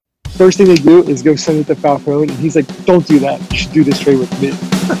First thing they do is go send it to Falcone, and he's like, "Don't do that. You should do this trade with me."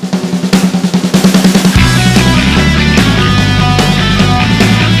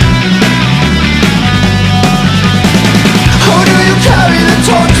 How do you carry the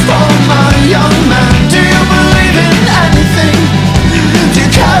torch for my young man? Do you believe in anything? Do you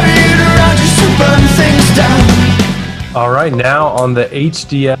carry it around just to burn things down? All right, now on the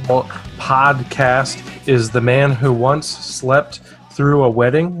HDL podcast is the man who once slept through a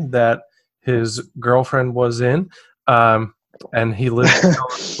wedding that his girlfriend was in, and he lived to tell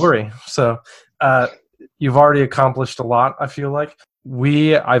the story. So you've already accomplished a lot, I feel like.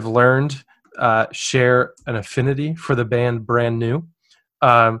 I've learned, share an affinity for the band Brand New.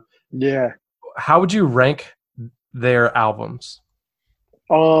 Yeah. How would you rank their albums?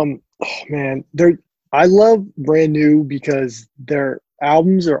 Oh man, I love Brand New because their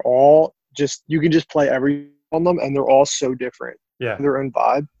albums are all just you can just play every on them, and they're all so different. Yeah. Their own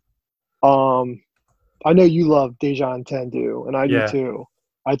vibe. I know you love Deja Entendu, and I do too.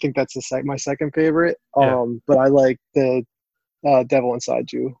 I think that's my second favorite. But I like the Devil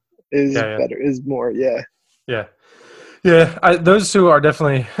Inside You better, is more, yeah. Those two are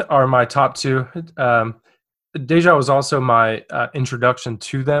definitely my top two. Deja was also my introduction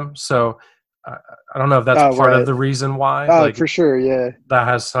to them, so I don't know if that's part of the reason why. For sure, yeah. That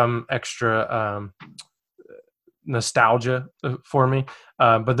has some extra nostalgia for me.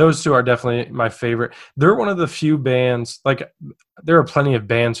 But those two are definitely my favorite. They're one of the few bands, like there are plenty of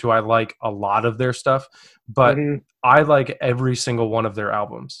bands who I like a lot of their stuff, but I like every single one of their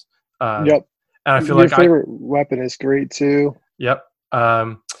albums. Yep. And I feel your favorite Weapon is great too. Yep.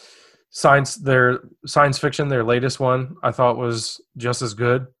 Science Fiction, their latest one, I thought was just as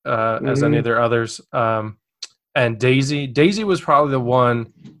good as any of their others. And Daisy was probably the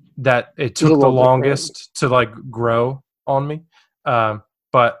one that it took the longest to like grow on me.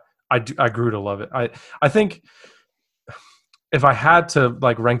 But I grew to love it. I think if I had to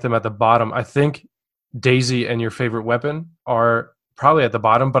like rank them at the bottom, I think Daisy and Your Favorite Weapon are probably at the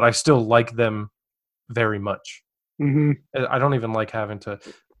bottom, but I still like them very much. I don't even like having to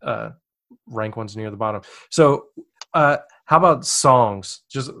rank ones near the bottom. So how about songs?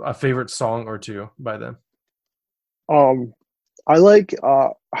 Just a favorite song or two by them. I like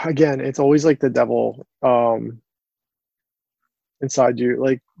again, it's always like the Devil Inside You.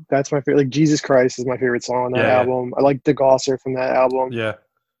 Like that's my favorite. Like Jesus Christ is my favorite song on that album. I like the Gosser from that album. Yeah.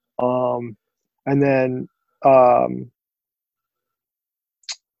 And then I'm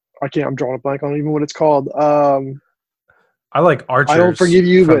drawing a blank on even what it's called. I like Archers. I Don't Forgive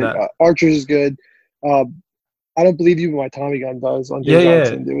You, but Archers is good. I Don't Believe You, but my Tommy Gun does on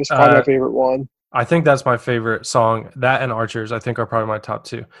Deja Entendu. It was probably my favorite one. I think that's my favorite song. That and Archers, I think, are probably my top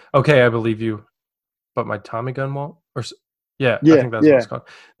two. Okay, I Believe You, but my Tommy Gun won't. I think that's what it's called.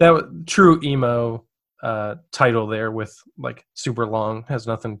 That true emo title there with like super long has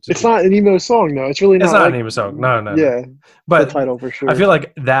nothing to. It's not an emo song, though. It's really not. It's not an emo song. No. Yeah, but the title for sure. I feel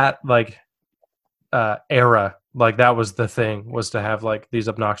like that era, like that was the thing, was to have like these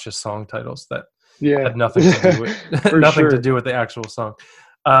obnoxious song titles that had nothing to do with to do with the actual song.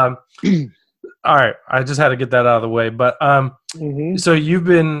 All right, I just had to get that out of the way. But so you've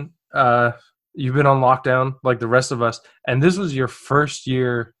been on lockdown like the rest of us, and this was your first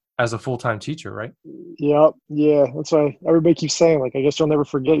year as a full-time teacher, right? Yep. Yeah, that's why everybody keeps saying, like, I guess you'll never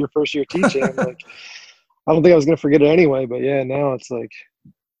forget your first year teaching. Like, I don't think I was going to forget it anyway, but yeah, now it's like.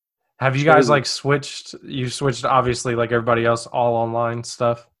 Have you guys like switched? You switched, obviously, like everybody else, all online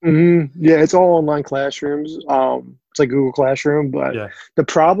stuff? Yeah, it's all online classrooms. It's like Google Classroom, but the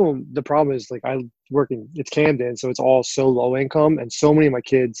problem is like it's Camden, so it's all so low income, and so many of my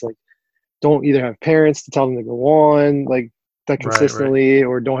kids like don't either have parents to tell them to go on like that consistently,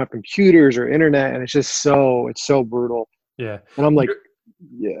 or don't have computers or internet, and it's so brutal. Yeah, and I'm like,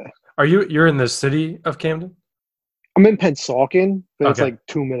 You're in the city of Camden? I'm in Pennsauken, but it's like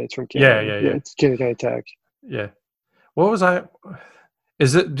 2 minutes from Camden. Yeah. It's Camden County Tech. Yeah. What was I?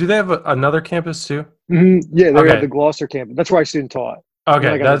 Do they have another campus too? Yeah, they have the Gloucester campus. That's where I student taught.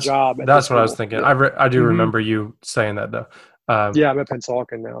 Okay, that's what I was thinking. Yeah. I do remember you saying that though. Yeah, I'm at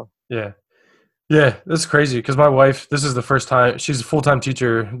Pennsauken now. Yeah, that's crazy because my wife, this is the first time, she's a full-time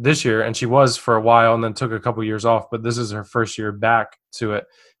teacher this year, and she was for a while and then took a couple years off, but this is her first year back to it.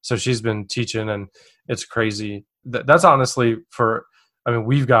 So she's been teaching, and it's crazy. That's honestly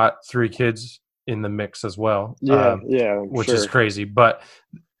we've got 3 kids in the mix as well. Which is crazy. But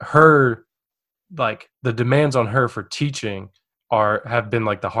her, like the demands on her for teaching have been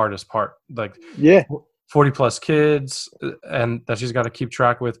like the hardest part. Like 40 plus kids, and that she's got to keep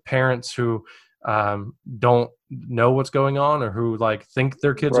track with, parents who don't know what's going on, or who like think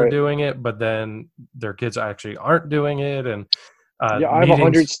their kids are doing it, but then their kids actually aren't doing it. And I have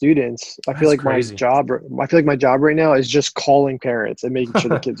 100 students. I feel like crazy. I feel like my job right now is just calling parents and making sure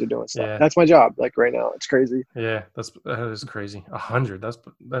the kids are doing stuff. Yeah. That's my job. Like right now, it's crazy. Yeah, that is crazy. 100.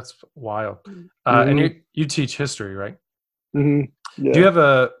 That's wild. And you teach history, right? Mm-hmm. Yeah. Do you have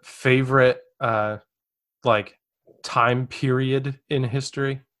a favorite like time period in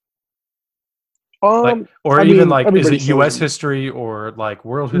history? Is it U.S. history or like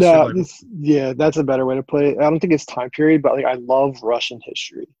world history? No, that's a better way to put it. I don't think it's time period, but like I love Russian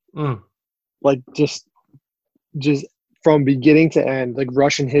history. Like just from beginning to end, like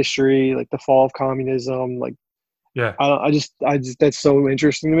Russian history, like the fall of communism, like I just that's so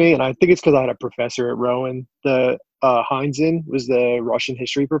interesting to me, and I think it's because I had a professor at Rowan, the Heinzen was the Russian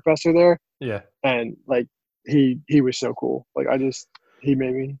history professor there. Yeah, and like he was so cool. Like he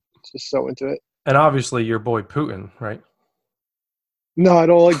made me just so into it. And obviously your boy Putin, right? No, I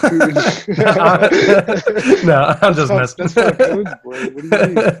don't like Putin. No, I'm just messing. That's Falcone's boy. What do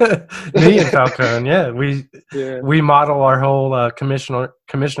you mean? Me and Falcone, we model our whole commissioner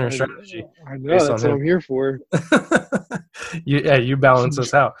strategy. I know, that's what I'm here for. You balance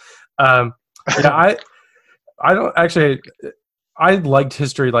us out. I don't actually. I liked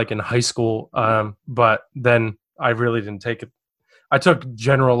history like in high school, but then I really didn't take it. I took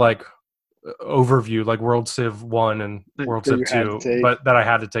general like overview, like World Civ 1 and World Civ 2, but that I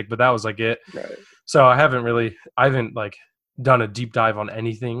had to take, but that was like it. Right. So I haven't like done a deep dive on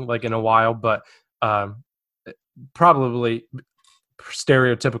anything like in a while, but probably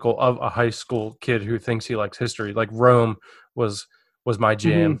stereotypical of a high school kid who thinks he likes history. Like Rome was my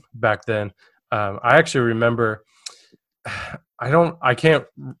jam back then. I actually remember, I can't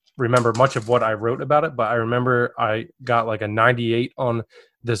remember much of what I wrote about it, but I remember I got like a 98 on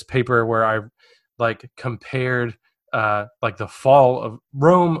this paper where I like compared like the fall of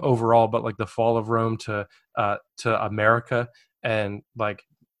Rome overall, but like the fall of Rome to America, and like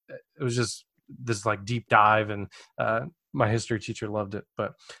it was just this like deep dive, and my history teacher loved it.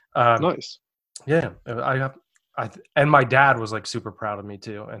 But nice. Yeah, and my dad was like super proud of me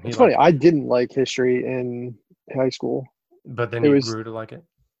too. And it's funny, I didn't like history in high school, but then you grew to like it.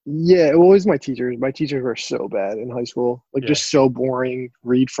 Yeah, it was my teachers. My teachers were so bad in high school. Like just so boring.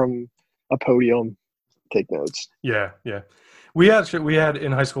 Read from a podium, take notes. Yeah. We had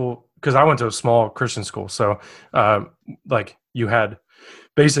in high school, because I went to a small Christian school, so like you had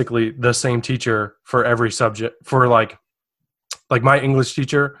basically the same teacher for every subject. For like my English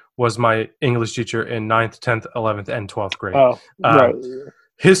teacher was my English teacher in 9th, 10th, 11th, and 12th grade. Oh, right.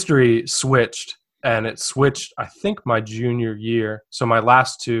 History switched. And it switched, I think, my junior year. So my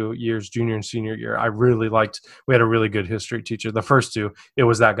last 2 years, junior and senior year, I really liked. We had a really good history teacher. The first 2, it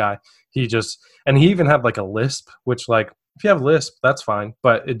was that guy. He even had like a lisp, which like if you have lisp, that's fine,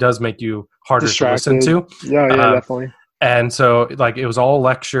 but it does make you harder distracted to listen to. Yeah, definitely. And so like it was all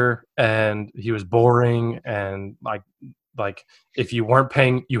lecture, and he was boring, and like if you weren't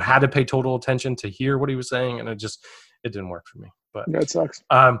paying, you had to pay total attention to hear what he was saying, and it didn't work for me. But that sucks.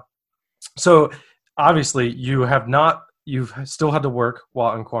 So obviously you've still had to work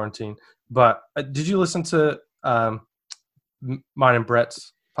while in quarantine, but did you listen to mine and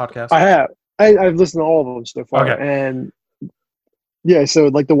Brett's podcast? I have. I've listened to all of them so far. Okay. And yeah, so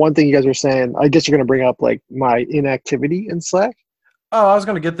like the one thing you guys were saying, I guess you're going to bring up like my inactivity in Slack. Oh, I was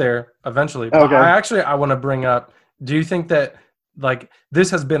going to get there eventually. But okay. I want to bring up, do you think that like this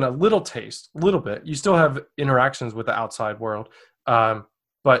has been a little bit, you still have interactions with the outside world,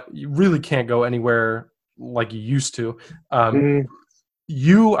 but you really can't go anywhere like you used to.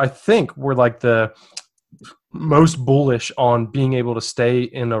 You, I think, were like the most bullish on being able to stay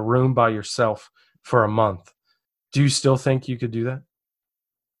in a room by yourself for a month. Do you still think you could do that?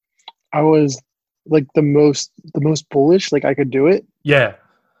 I was like the most bullish, like I could do it. Yeah.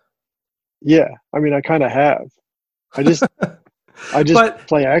 Yeah. I mean, I kind of have. I just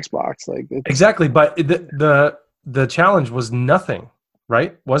play Xbox. Like exactly. But the challenge was nothing.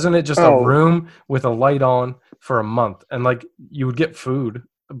 Right? Wasn't it just a room with a light on for a month, and like you would get food,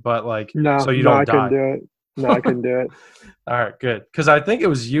 but like so you don't die? Couldn't do it. No, I couldn't do it. All right, good. Because I think it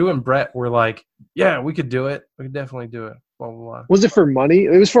was you and Brett were like, "Yeah, we could do it. We could definitely do it." Blah blah blah. Was it for money?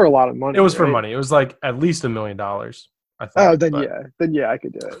 It was for a lot of money. It was for money. It was like at least $1 million. I thought. Oh, then I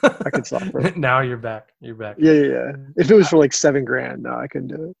could do it. I could stop for it. Now you're back. You're back. Yeah. If it was for like $7,000, no, I couldn't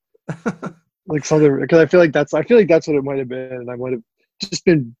do it. Like something, because I feel like that's what it might have been, and I might have just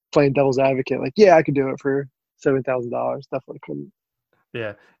been playing devil's advocate. Like, yeah, I could do it for $7,000. Definitely couldn't.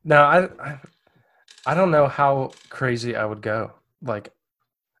 Yeah. Now I don't know how crazy I would go. Like,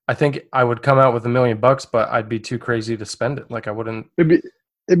 I think I would come out with $1 million, but I'd be too crazy to spend it. Like I wouldn't. It'd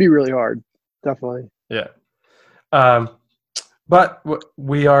be really hard. Definitely. Yeah. But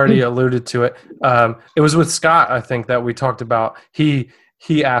we already alluded to it. It was with Scott, I think, that we talked about. He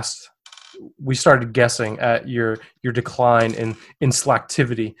asked. We started guessing at your decline in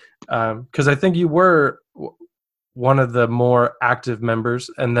Slacktivity, because I think you were one of the more active members,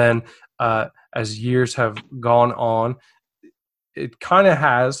 and then as years have gone on, it kind of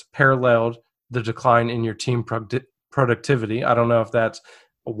has paralleled the decline in your team productivity. I don't know if that's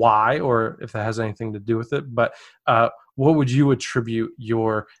why or if that has anything to do with it, but what would you attribute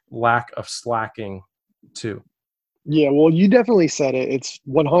your lack of slacking to? Yeah, well, you definitely said it. It's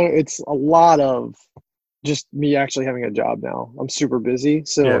 100. It's a lot of just me actually having a job now. I'm super busy,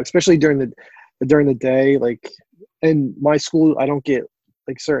 so especially during the day, like in my school, I don't get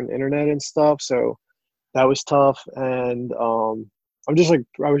like certain internet and stuff, so that was tough. And I was just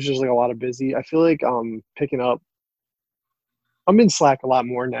like a lot of busy. I feel like picking up. I'm in Slack a lot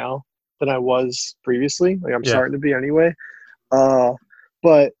more now than I was previously. Like I'm starting to be anyway.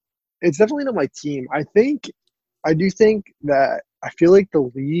 But it's definitely not my team. I do think that I feel like the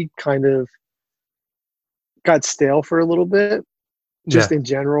league kind of got stale for a little bit, just in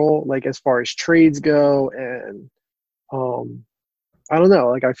general, like as far as trades go. And I don't know,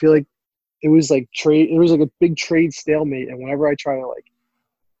 like I feel like it was like a big trade stalemate. And whenever I try to like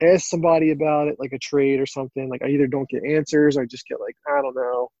ask somebody about it, like a trade or something, like I either don't get answers or I just get like, I don't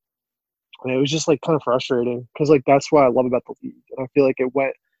know. And it was just like kind of frustrating because like that's what I love about the league. And I feel like it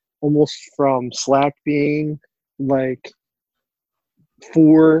went almost from Slack being like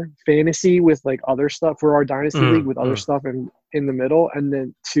for fantasy with like other stuff for our dynasty league with other stuff in the middle, and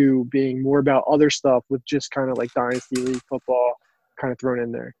then to being more about other stuff with just kind of like dynasty league football kind of thrown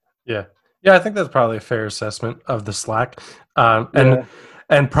in there. Yeah, I think that's probably a fair assessment of the Slack, and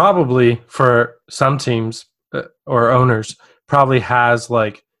probably for some teams or owners probably has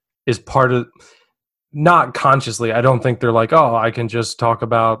like is part of, not consciously. I don't think they're like, oh, I can just talk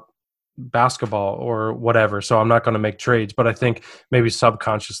about basketball or whatever, so I'm not going to make trades. But I think maybe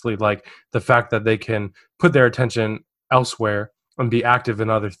subconsciously, like the fact that they can put their attention elsewhere and be active in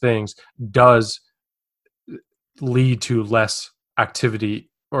other things does lead to less activity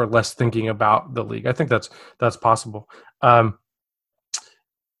or less thinking about the league. I think that's possible. And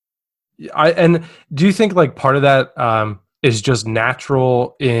do you think like part of that is just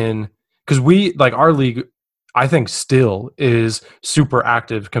natural in, because we like our league, I think still is super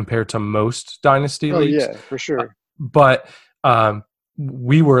active compared to most dynasty leagues. Yeah, for sure. But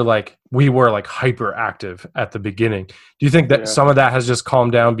we were like hyper active at the beginning. Do you think that some of that has just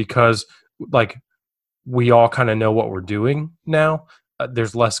calmed down because like we all kind of know what we're doing now?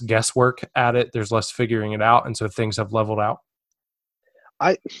 There's less guesswork at it. There's less figuring it out, and so things have leveled out.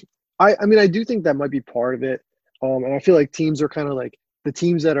 I mean, I do think that might be part of it. And I feel like teams are kind of like the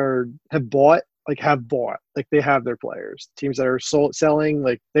teams that have bought, like they have their players. Teams that are selling,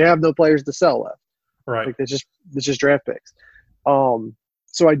 like they have no players to sell left. Right. Like it's just draft picks.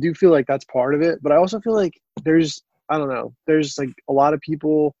 So I do feel like that's part of it. But I also feel like there's like a lot of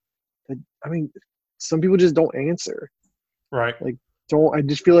people that, I mean, some people just don't answer. Right. Like I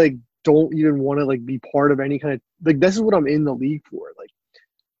just feel like don't even want to like be part of any kind of, like this is what I'm in the league for. Like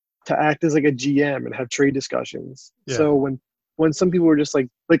to act as like a GM and have trade discussions. Yeah. So when some people are just like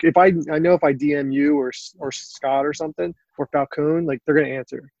if I know if I DM you or Scott or something or Falcone, like they're gonna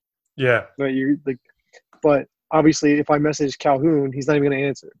answer. Yeah. But you like, but obviously if I message Calhoun, he's not even gonna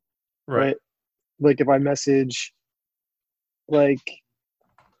answer. Right. Like if I message, like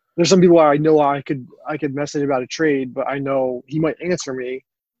there's some people I know I could message about a trade, but I know he might answer me,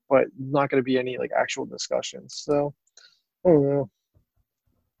 but not gonna be any like actual discussions. So I don't know.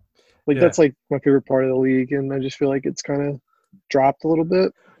 Like that's like my favorite part of the league, and I just feel like it's kind of dropped a little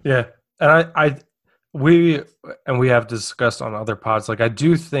bit. Yeah, and we have discussed on other pods. Like I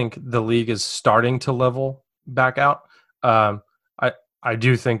do think the league is starting to level back out. I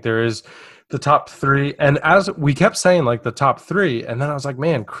do think there is the top three, and as we kept saying, like the top three, and then I was like,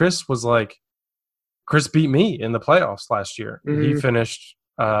 man, Chris beat me in the playoffs last year. Mm-hmm. He finished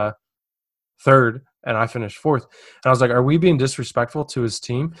third. And I finished fourth. And I was like, are we being disrespectful to his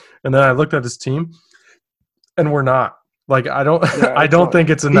team? And then I looked at his team, and we're not. Like, I don't think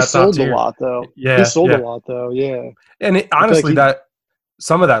it's in that top tier. He sold a lot, though. Yeah. He sold a lot, though, yeah. And honestly, that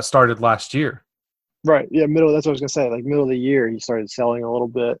some of that started last year. Right, yeah, that's what I was going to say. Like, middle of the year, he started selling a little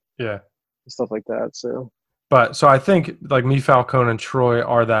bit. Yeah. Stuff like that, so. But, so I think, like, me, Falcone, and Troy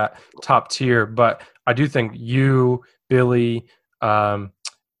are that top tier. But I do think you, Billy,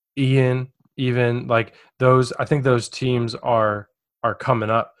 Ian, even like those, I think those teams are are coming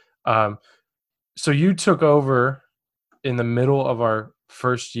up. So you took over in the middle of our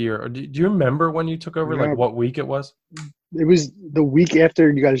first year. Do you remember when you took over? Yeah. Like what week it was? It was the week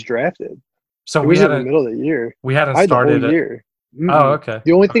after you guys drafted. So It we was in the hadn't middle of the year. we hadn't I had the whole started it. year. Oh, okay.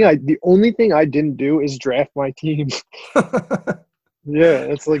 The only thing I didn't do is draft my team. Yeah,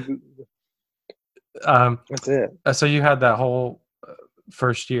 it's like that's it. So you had that whole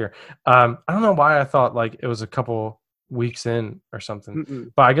first year. I don't know why I thought like it was a couple weeks in or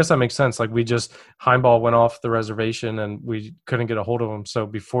something, but I guess that makes sense. Like Heimball went off the reservation and we couldn't get a hold of him. So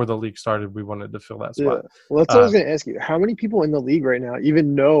before the league started, we wanted to fill that spot. Yeah. Well, that's what I was going to ask you. How many people in the league right now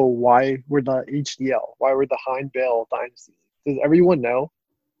even know why we're the HDL? Why we're the Heimball Dynasty? Does everyone know?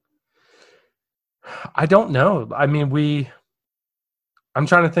 I don't know. I mean, I'm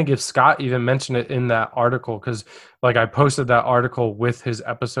trying to think if Scott even mentioned it in that article, because like I posted that article with his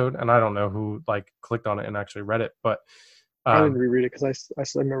episode, and I don't know who like clicked on it and actually read it, but I didn't reread it because I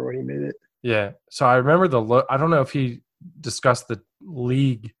still remember when he made it. Yeah, so I remember I don't know if he discussed the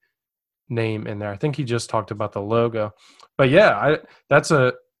league name in there. I think he just talked about the logo, but yeah,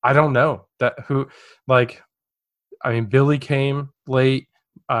 I don't know that who like. I mean, Billy came late,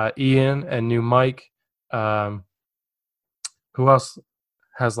 Ian and new Mike. Who else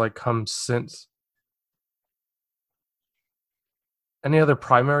has like come since? Any other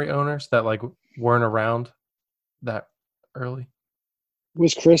primary owners that like weren't around that early?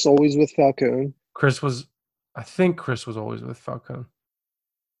 Was Chris always with Falcone? I think Chris was always with Falcone,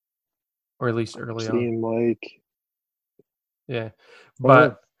 or at least early on. Ian, Mike. Yeah,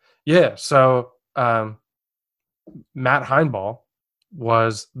 but yeah. So Matt Heimball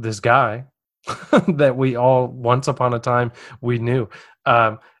was this guy that we all once upon a time we knew,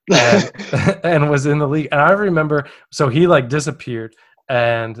 and was in the league. And I remember, so he like disappeared,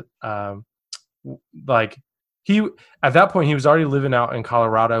 and like he at that point he was already living out in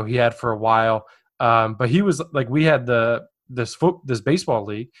Colorado. He had for a while, but he was like we had this baseball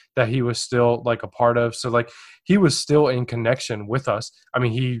league that he was still like a part of. So like he was still in connection with us. I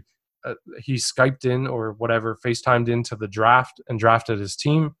mean he Skyped in or whatever, FaceTimed into the draft and drafted his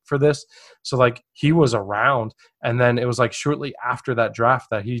team for this. So like he was around, and then it was like shortly after that draft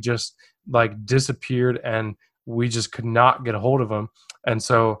that he just like disappeared and we just could not get a hold of him. And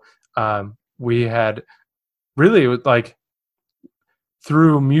so we had really like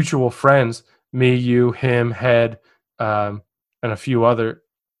through mutual friends, me, you, him, Head, and a few other,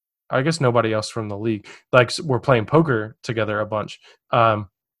 I guess nobody else from the league, like we're playing poker together a bunch.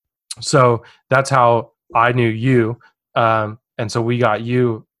 So that's how I knew you. And so we got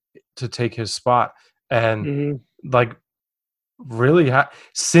you to take his spot. And like really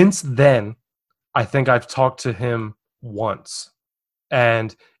since then, I think I've talked to him once.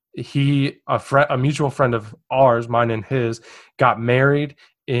 And a mutual friend of ours, mine and his, got married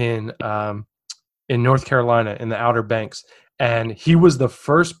in North Carolina in the Outer Banks. And he was the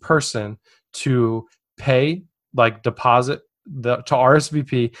first person to pay like deposit to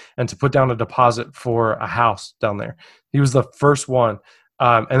RSVP and to put down a deposit for a house down there. He was the first one.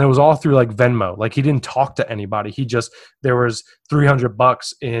 And it was all through like Venmo. Like he didn't talk to anybody. There was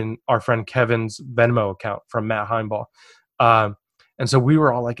 $300 in our friend Kevin's Venmo account from Matt Heimball. And so we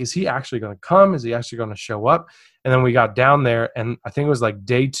were all like, is he actually going to come? Is he actually going to show up? And then we got down there, and I think it was like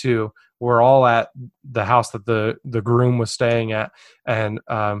day 2. We're all at the house that the groom was staying at. And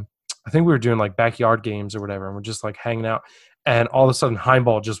I think we were doing like backyard games or whatever. And we're just like hanging out. And all of a sudden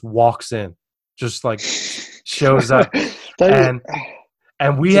Heimball just walks in, just like shows up. And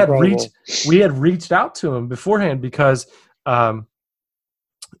we had reached out to him beforehand because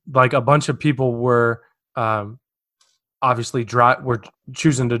like a bunch of people were obviously were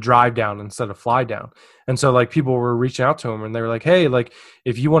choosing to drive down instead of fly down. And so like people were reaching out to him and they were like, hey, like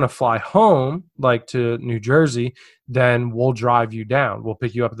if you want to fly home, like to New Jersey, then we'll drive you down. We'll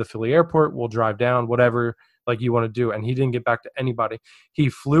pick you up at the Philly airport. We'll drive down, whatever like you want to do. And he didn't get back to anybody. He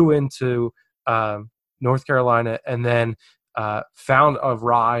flew into North Carolina and then found a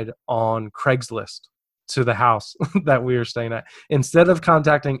ride on Craigslist to the house that we were staying at instead of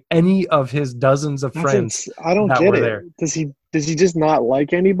contacting any of his dozens of friends. I don't get it. There. Does he just not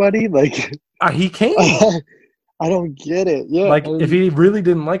like anybody? Like he came. I don't get it. Yeah. Like if he really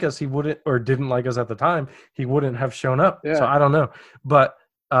didn't like us, he wouldn't, or didn't like us at the time, he wouldn't have shown up. Yeah. So I don't know. But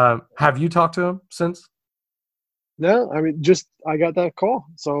have you talked to him since? No, I mean, I got that call.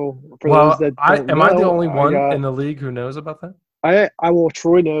 So for those that am I the only one in the league who knows about that?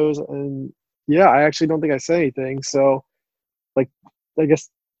 Troy knows, and yeah, I actually don't think I said anything. So, like, I guess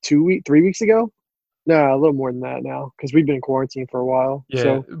 3 weeks ago. No, a little more than that now because we've been in quarantine for a while. Yeah,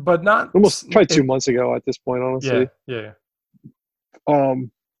 so but not almost probably 2 months ago at this point, honestly. Yeah.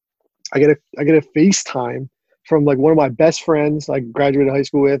 I get a FaceTime from like one of my best friends I graduated high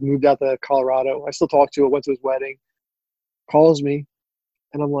school with, moved out to Colorado. I still talk to him, went to his wedding, calls me,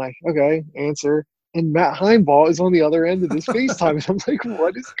 and I'm like, okay, answer. And Matt Heinball is on the other end of this FaceTime. And I'm like,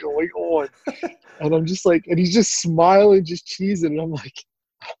 what is going on? And I'm just like, and he's just smiling, just cheesing. And I'm like,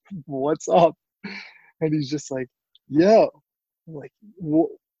 what's up? And he's just like, yo. I'm like, what?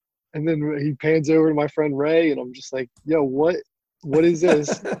 And then he pans over to my friend Ray, and I'm just like, yo, what is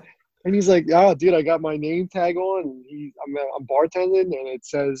this? And he's like, oh, dude, I got my name tag on, and I'm bartending, and it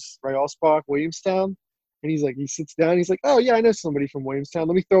says Ray Allspark, Williamstown. And he's like, he sits down, he's like, oh yeah, I know somebody from Williamstown.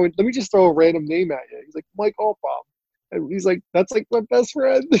 Let me just throw a random name at you. He's like, Mike Allpop. And he's like, that's like my best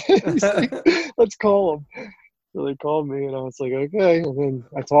friend. He's like, let's call him. So they called me, and I was like, okay. And then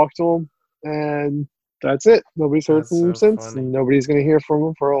I talked to him, and that's it. Nobody's heard from him since, funny. And nobody's going to hear from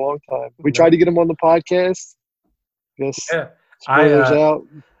him for a long time. We tried to get him on the podcast. Spoilers out.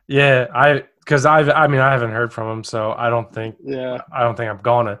 Yeah, because I haven't heard from him, so I don't think I'm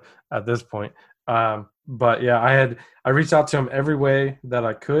gonna at this point. But yeah, I reached out to him every way that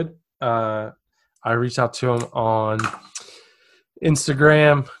I could. I reached out to him on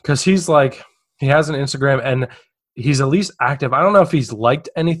Instagram because he has an Instagram and he's at least active. I don't know if he's liked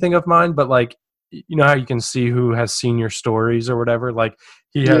anything of mine, but like, you know how you can see who has seen your stories or whatever. Like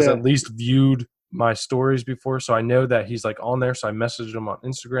he has at least viewed my stories before, so I know that he's like on there. So I messaged him on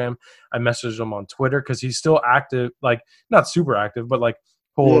Instagram. I messaged him on Twitter because he's still active, like not super active, but like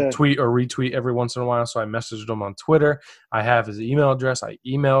he'll tweet or retweet every once in a while. So I messaged him on Twitter. I have his email address. I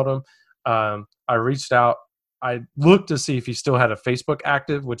emailed him. I reached out. I looked to see if he still had a Facebook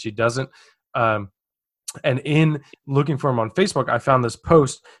active, which he doesn't. And in looking for him on Facebook, I found this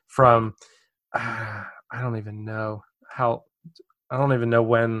post from I don't even know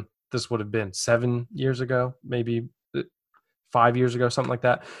when this would have been 7 years ago, maybe 5 years ago, something like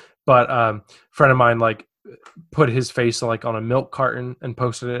that. But a friend of mine like put his face like on a milk carton and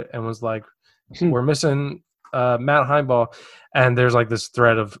posted it and was like, we're missing Matt Heinball. And there's like this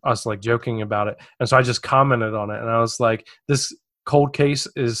thread of us like joking about it. And so I just commented on it and I was like, this case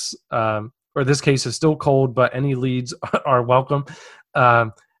is still cold, but any leads are welcome.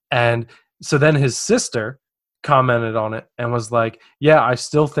 And so then his sister commented on it and was like, yeah, I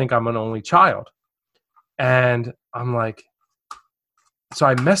still think I'm an only child. And I'm like, so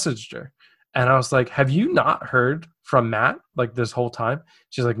I messaged her and I was like, have you not heard from Matt like this whole time?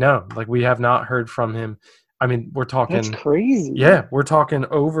 She's like, no, like we have not heard from him. I mean, we're talking. That's crazy. Yeah, we're talking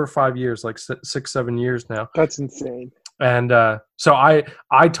over 5 years, like 6-7 years now. That's insane. And so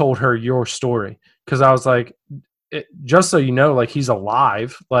I told her your story because I was like, just so you know, like he's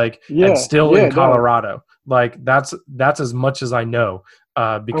alive, like and still in Colorado. No. Like that's as much as I know.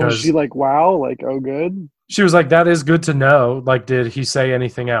 Because was she like, wow, like, oh, good. She was like, that is good to know. Like, did he say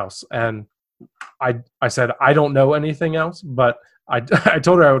anything else? And I said, I don't know anything else, but I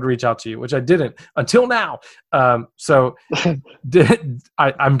told her I would reach out to you, which I didn't until now. So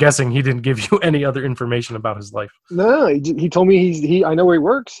I'm guessing he didn't give you any other information about his life. No, he told me I know where he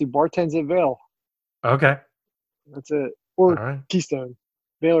works. He bartends at Vail. Okay. That's it. Or Keystone.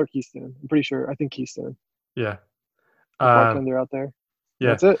 Vail or Keystone. I'm pretty sure. I think Keystone. Yeah. Bartender out there.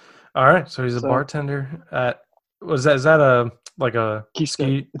 Yeah. That's it. All right. So he's a bartender at is that a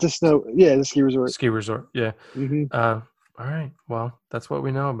Keystone. It's a ski resort. Ski resort. Yeah. Mm-hmm. All right. Well, that's what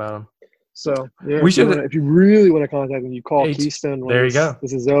we know about him. So yeah, if you really want to contact him, you call Keystone. There you go.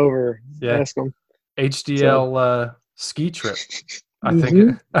 This is over. Yeah. Ask him. HDL ski trip. I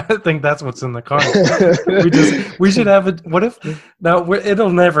think that's what's in the car. we should have it. What if now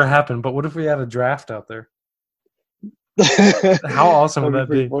it'll never happen? But what if we had a draft out there? How awesome would that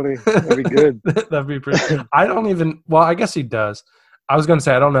be? Funny. That'd be good. That'd be pretty. I guess he does. I was going to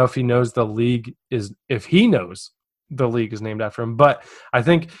say I don't know if he knows the league is named after him, but I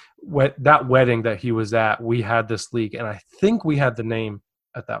think that wedding that he was at, we had this league, and I think we had the name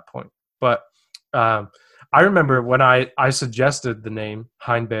at that point. But I remember when I suggested the name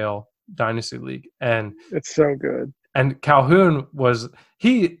Heinbale Dynasty League, and it's so good. And Calhoun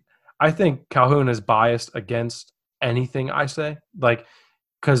I think Calhoun is biased against anything I say, like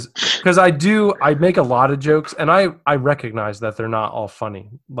because I make a lot of jokes, and I recognize that they're not all funny.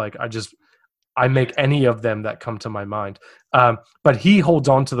 Like I make any of them that come to my mind. But he holds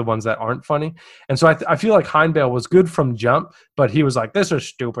on to the ones that aren't funny. And so I feel like Heinbale was good from jump, but he was like, this is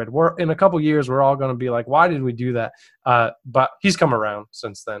stupid. In a couple years, we're all going to be like, why did we do that? But he's come around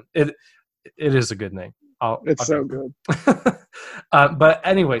since then. It is a good name. It's so good. But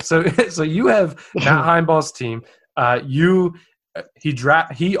anyway, so you have Matt Heinball's team.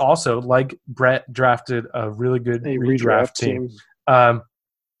 He also, like Brett, drafted a really good redraft team.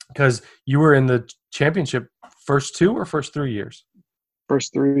 Because you were in the championship first 2 or first 3 years?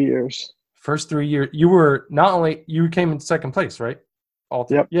 First 3 years. First 3 years. You were not only you came in second place, right? All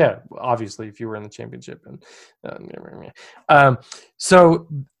three. Yep. Yeah, obviously, if you were in the championship, and so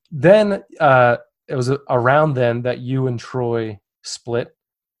then it was around then that you and Troy split,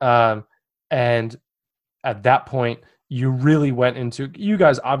 and at that point, you really went into. You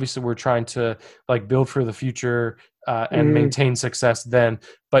guys obviously were trying to like build for the future and maintain success then,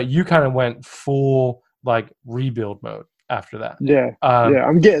 but you kind of went full like rebuild mode after that. Yeah,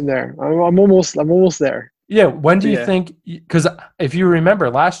 I'm getting there. I'm almost there. Yeah. When do you think? Because if you remember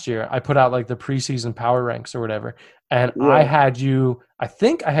last year, I put out like the preseason power ranks or whatever, and I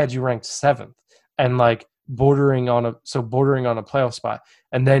think I had you ranked 7th, and like bordering on a playoff spot.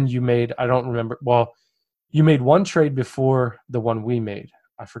 And then you made, I don't remember. Well, you made one trade before the one we made.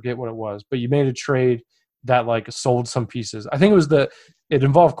 I forget what it was, but you made a trade that like sold some pieces. I think it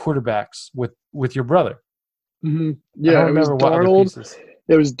involved quarterbacks with your brother. Mm-hmm. Yeah, I don't remember what other pieces.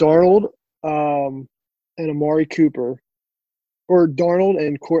 It was Darnold. And Amari Cooper, or Darnold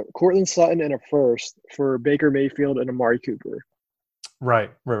and Cortland Sutton and a first for Baker Mayfield and Amari Cooper.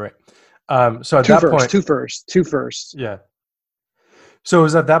 Right. So at that point, two firsts. Yeah. So it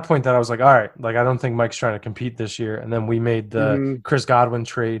was at that point that I was like, all right, like I don't think Mike's trying to compete this year. And then we made the Chris Godwin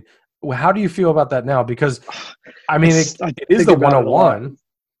trade. How do you feel about that now? Because I mean, it is the 101.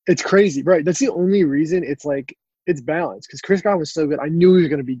 It's crazy, right? That's the only reason it's like. It's balanced because Chris Godwin was so good. I knew he was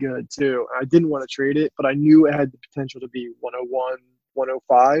going to be good too. I didn't want to trade it, but I knew it had the potential to be 101,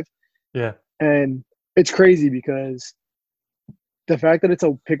 105. Yeah. And it's crazy because the fact that it's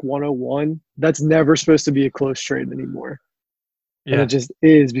a pick 101, that's never supposed to be a close trade anymore. Yeah. And it just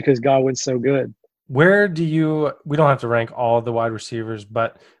is because Godwin's so good. Where do you – we don't have to rank all the wide receivers,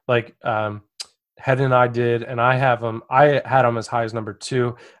 but like Head and I did, and I had him as high as number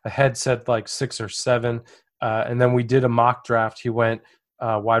 2. Head said like 6 or 7. And then we did a mock draft. He went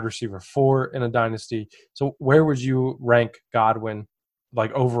wide receiver 4 in a dynasty. So where would you rank Godwin,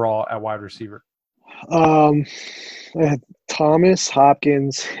 like overall at wide receiver? I had Thomas,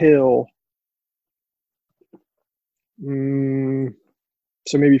 Hopkins, Hill. So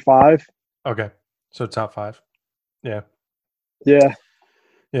maybe 5. Okay, so top 5. Yeah.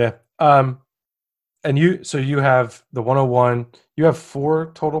 And you have the 101. You have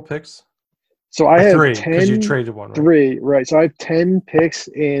 4 total picks. So I have 3 10. Because you traded one, right? 3, right? So I have 10 picks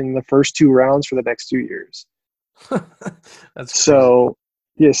in the first 2 rounds for the next 2 years. That's so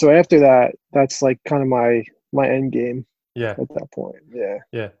crazy. Yeah. So after that, that's like kind of my end game. Yeah. At that point. Yeah.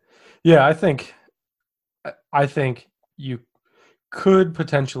 Yeah. I think you could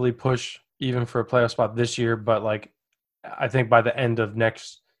potentially push even for a playoff spot this year, but like I think by the end of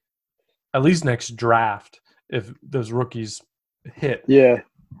next draft, if those rookies hit. Yeah.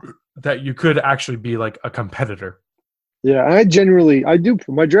 That you could actually be like a competitor. Yeah, I do.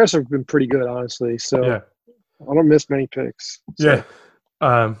 My drafts have been pretty good, honestly. So yeah. I don't miss many picks. So.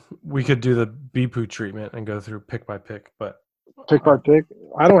 Yeah. We could do the BPOO treatment and go through pick by pick, but pick by pick.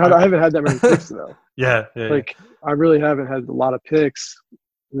 I haven't had that many picks though. Yeah. I really haven't had a lot of picks.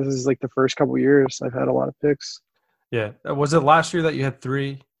 This is like the first couple of years I've had a lot of picks. Yeah. Was it last year that you had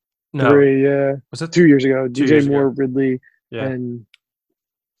 3? No. 3, yeah. Was it 2 years ago? DJ Moore, ago. Ridley, yeah. and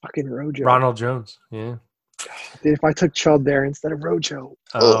fucking Rojo. Ronald Jones, yeah. Dude, if I took Chubb there instead of Rojo.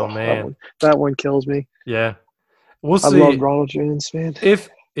 Man. That one kills me. Yeah. We'll see. I love Ronald Jones, man. If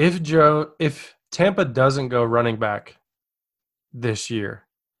Tampa doesn't go running back this year,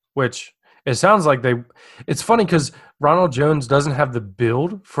 which it sounds like it's funny because Ronald Jones doesn't have the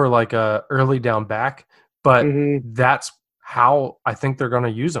build for like a early down back, but that's how I think they're going to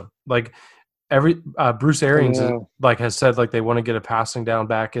use him. Like Bruce Arians has said like they want to get a passing down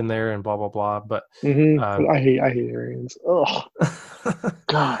back in there and blah blah blah. But I hate Arians. Oh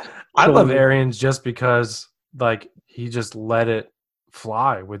God, I love Arians just because like he just let it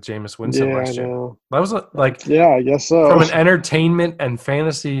fly with Jameis Winston last year. That was I guess so. From an entertainment and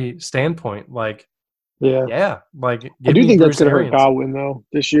fantasy standpoint, like like I do think that's going to hurt Godwin though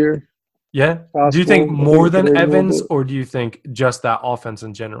this year. Yeah. Do you think more than Evans, or do you think just that offense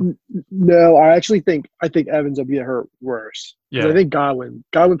in general? No, I think Evans will get hurt worse. Yeah. I think Godwin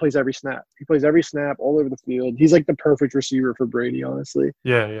plays every snap. He plays every snap all over the field. He's like the perfect receiver for Brady, honestly.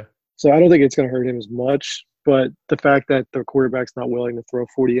 Yeah. So I don't think it's going to hurt him as much. But the fact that the quarterback's not willing to throw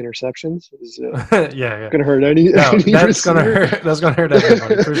 40 interceptions is going to hurt any. No, that's going to hurt. That's going to hurt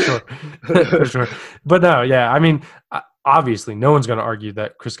everybody for sure. For sure. But no, yeah. I mean, obviously, no one's going to argue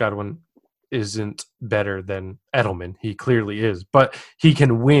that Chris Godwin isn't better than Edelman. He clearly is, but he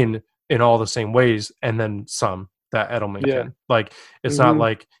can win in all the same ways and then some. that Edelman Yeah. can. Like, it's not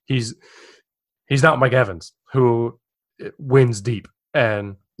like he's not Mike Evans, who wins deep.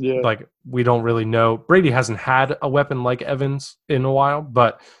 And like, we don't really know. Brady hasn't had a weapon like Evans in a while,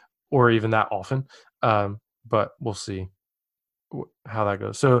 or even that often. But we'll see how that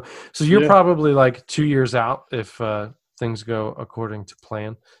goes. So you're probably like 2 years out if things go according to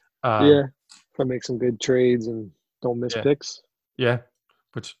plan. If I make some good trades and don't miss picks. Yeah,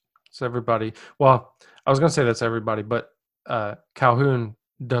 which is everybody. Well, I was gonna say that's everybody, but Calhoun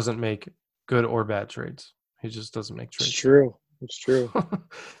doesn't make good or bad trades. He just doesn't make trades. It's true.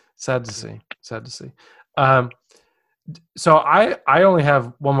 Sad to see. So I only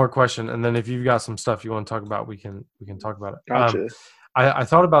have one more question, and then if you've got some stuff you want to talk about, we can talk about it. Gotcha. I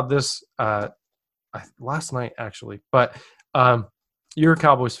thought about this last night actually, but you're a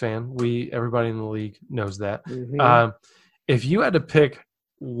Cowboys fan. Everybody in the league knows that. Mm-hmm. If you had to pick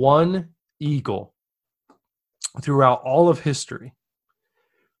one Eagle throughout all of history,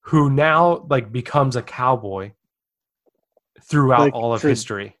 who now like becomes a Cowboy throughout all of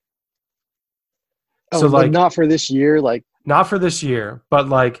history. So like not for this year, not for this year, but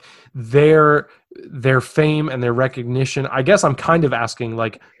like their fame and their recognition. I guess I'm kind of asking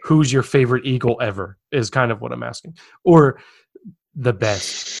like, who's your favorite Eagle ever is kind of what I'm asking, or the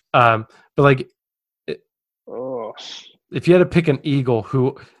best. But like, if you had to pick an Eagle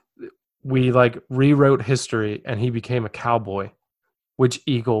who we like rewrote history and he became a Cowboy, which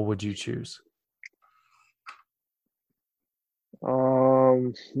Eagle would you choose?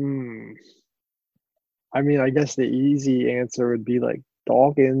 I mean, I guess the easy answer would be like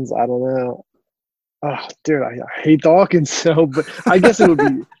Dawkins. I don't know. Oh, dude, I hate Dawkins so, but I guess it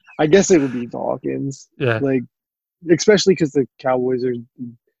would be Dawkins. Yeah. Like, especially because the Cowboys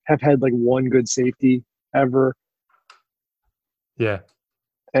have had like one good safety ever. Yeah.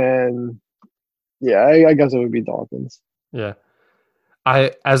 And I guess it would be Dawkins. Yeah.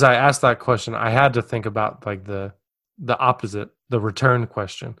 As I asked that question, I had to think about like the opposite, the return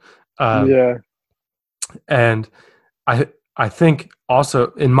question. And I think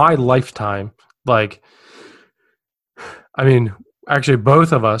also in my lifetime, like, I mean, actually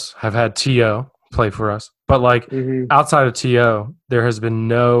both of us have had T.O. play for us, but like outside of T.O., there has been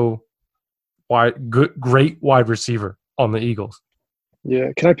no great wide receiver on the Eagles.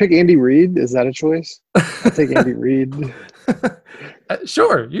 Yeah. Can I pick Andy Reid? Is that a choice? I'll take Andy Reid.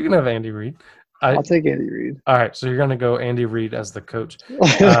 Sure, you can have Andy Reid. I'll take Andy Reid. All right, so you're going to go Andy Reid as the coach.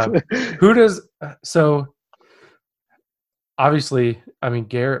 Who does – so obviously, I mean,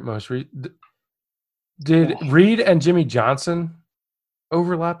 Garrett most – did Reid and Jimmy Johnson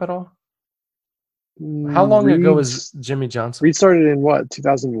overlap at all? How long ago was Jimmy Johnson? Reid started in what,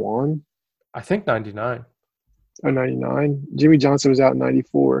 2001? I think 99. Oh, 99. Jimmy Johnson was out in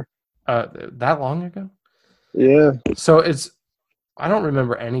 94. That long ago? Yeah. So I don't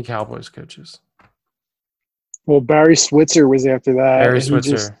remember any Cowboys coaches. Well, Barry Switzer was after that. Barry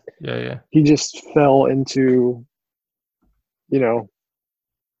Switzer. He just fell into,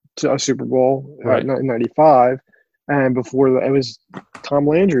 to a Super Bowl in 95. And before that, it was Tom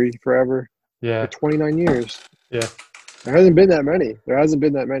Landry forever. Yeah. For 29 years. Yeah. There hasn't been that many.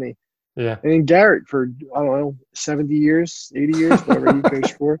 Yeah. And then Garrett for, I don't know, 70 years, 80 years, whatever he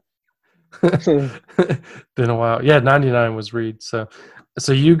coached for. Been a while. Yeah, 99 was Reid. So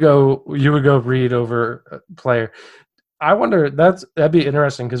you would go Reid over player. I wonder, that'd be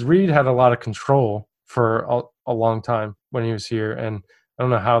interesting because Reid had a lot of control for a long time when he was here, and I don't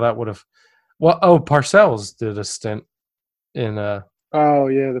know how that would have. Well, Parcells did a stint in. The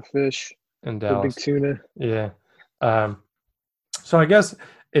fish in Dallas. The big tuna. Yeah. So I guess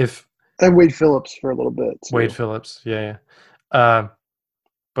if. And Wade Phillips for a little bit. Too. Wade Phillips, yeah.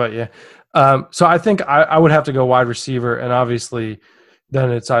 But yeah. So I think I would have to go wide receiver, and obviously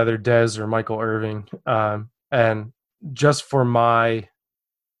then it's either Dez or Michael Irving. And just for my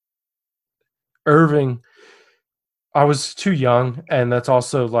Irving, I was too young, and that's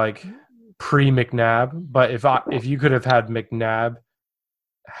also like pre-McNabb. But if you could have had McNabb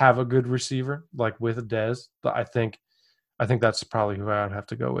have a good receiver, like with Dez, I think that's probably who I would have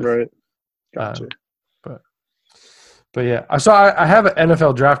to go with. Right. Gotcha. But yeah, so I have an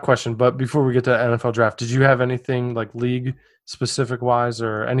NFL draft question, but before we get to the NFL draft, did you have anything like league specific wise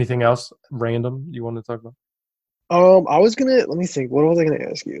or anything else random you want to talk about? Let me think. What was I gonna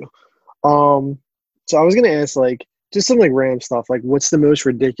ask you? So I was gonna ask like just some like random stuff, like what's the most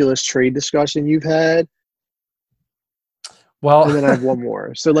ridiculous trade discussion you've had? Well, and then I have one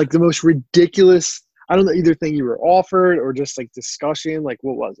more. So like the most ridiculous, I don't know, either thing you were offered or just like discussion, like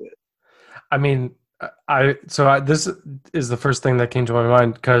what was it? I mean, this is the first thing that came to my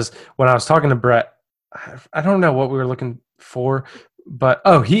mind because when I was talking to Brett I don't know what we were looking for, but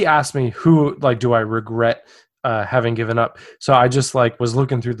he asked me who, like, do I regret having given up? So I just like was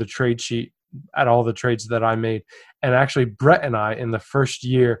looking through the trade sheet at all the trades that I made, and actually Brett and I in the first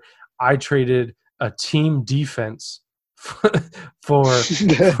year I traded a team defense for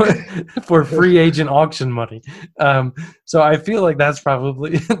for free agent auction money. So I feel like that's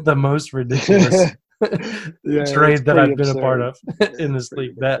probably the most ridiculous trade that I've been a part of in this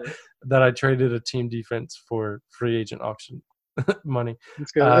league. That I traded a team defense for free agent auction money.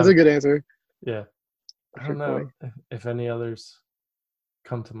 That's good. That's a good answer. Yeah, I don't know if any others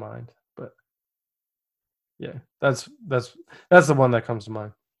come to mind, but yeah, that's the one that comes to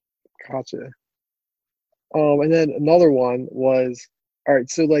mind. Gotcha. And then another one was, all right,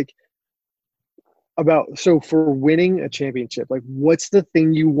 so like for winning a championship, like what's the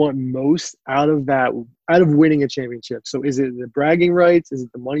thing you want most out of winning a championship? So is it the bragging rights? Is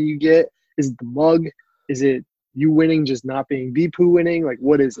it the money you get? Is it the mug? Is it you winning, just not being Bipu winning? Like,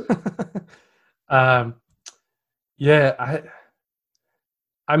 what is it? Yeah,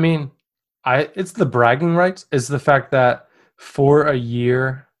 I mean, it's the bragging rights. It's the fact that for a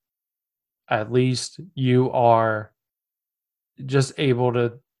year, at least, you are just able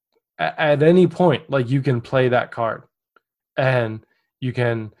to, at any point, like you can play that card, and you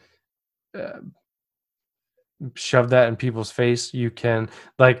can shove that in people's face. You can,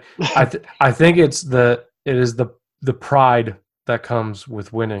 like, I think it is the pride that comes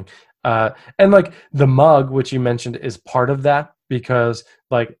with winning, and like the mug, which you mentioned, is part of that, because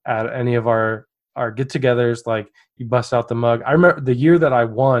like at any of our get-togethers, like you bust out the mug. I remember the year that I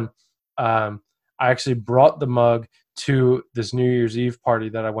won. I actually brought the mug to this New Year's Eve party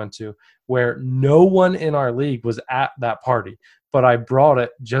that I went to, where no one in our league was at that party, but I brought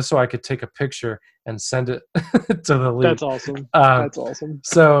it just so I could take a picture and send it to the league. That's awesome. That's awesome.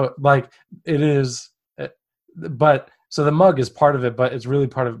 So like it is, but so the mug is part of it, but it's really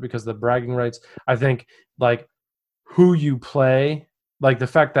part of it because the bragging rights. I think like who you play, like the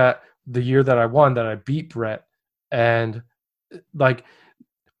fact that the year that I won, that I beat Brett, and like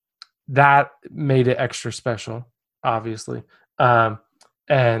that made it extra special, obviously.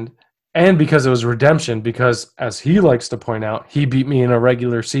 And because it was redemption, because as he likes to point out, he beat me in a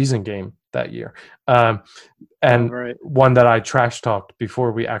regular season game that year. And one that I trash talked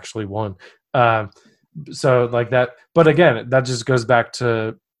before we actually won. So like that, but again, that just goes back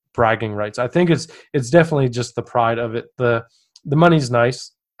to bragging rights. I think it's definitely just the pride of it. The money's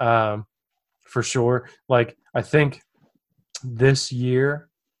nice, for sure. Like I think this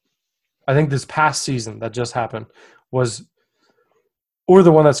past season that just happened or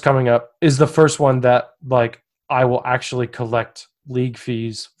the one that's coming up is the first one that like I will actually collect league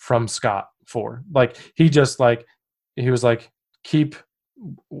fees from Scott for. Like he was like, keep,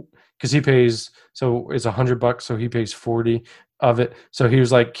 because he pays, so it's $100, so he pays 40 of it. So he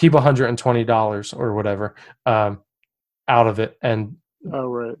was like, keep $120 or whatever out of it, and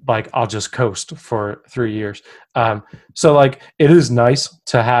like I'll just coast for 3 years. So like it is nice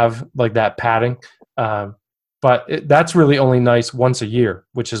to have like that padding, but that's really only nice once a year,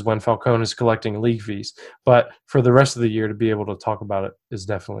 which is when Falcone is collecting league fees. But for the rest of the year, to be able to talk about it is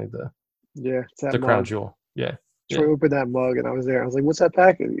definitely the crown jewel. Yeah. Troy opened that mug and I was there. I was like, "What's that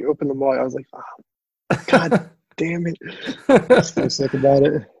package?" You opened the mug. I was like, "Oh, God damn it!" I'm so sick about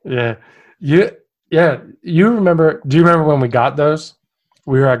it. Yeah. You remember? Do you remember when we got those?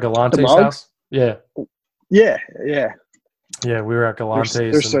 We were at Galante's house. Yeah. Yeah. Yeah, we were at Galante's.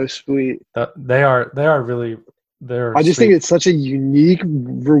 They're so sweet. They are really. I just think it's such a unique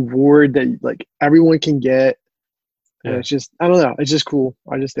reward that like everyone can get. And it's just, I don't know. It's just cool.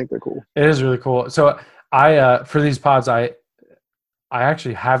 I just think they're cool. It is really cool. So I for these pods, I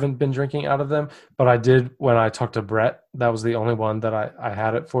actually haven't been drinking out of them, but I did when I talked to Brett. That was the only one that I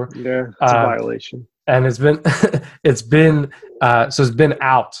had it for. Yeah, it's a violation. And it's been it's been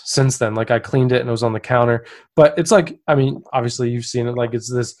out since then. Like I cleaned it and it was on the counter. But it's like, I mean, obviously you've seen it. Like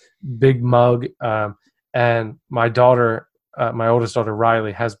it's this big mug. And my daughter, my oldest daughter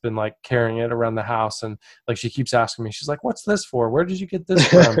Riley, has been like carrying it around the house, and like she keeps asking me, she's like, "What's this for? Where did you get this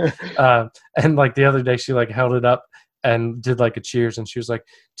from?" And like the other day, she like held it up and did like a cheers, and she was like,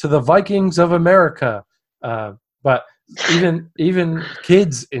 "To the Vikings of America." But even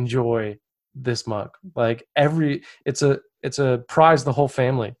kids enjoy this mug. Like it's a prize the whole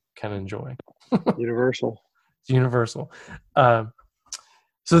family can enjoy. Universal. It's universal. So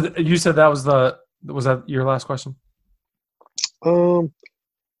you said that was that your last question?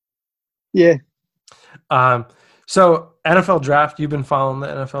 Yeah. So NFL draft, you've been following the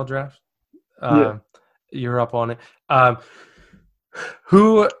NFL draft? Yeah. You're up on it.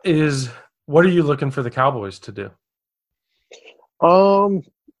 Who is What are you looking for the Cowboys to do? Um,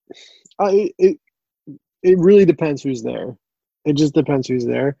 I it really depends who's there. It just depends who's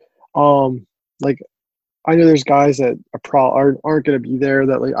there. Like I know there's guys that aren't going to be there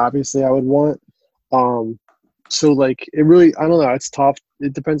that like obviously I would want. Um, so like it really I don't know. It's tough.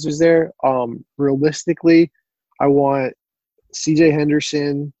 It depends who's there. Realistically, I want C.J.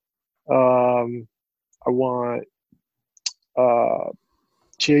 Henderson. I want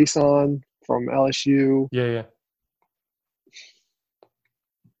Chason from LSU. Yeah.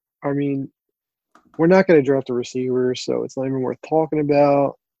 I mean, we're not going to draft a receiver, so it's not even worth talking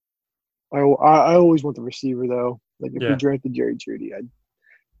about. I always want the receiver though. Like if we drafted Jerry Jeudy, I'd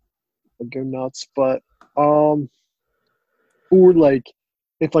go nuts. But or like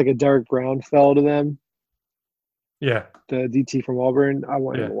if like a Derek Brown fell to them, Yeah, the DT from Auburn, I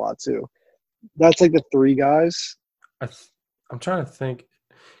want him a lot too. That's like the three guys. I'm trying to think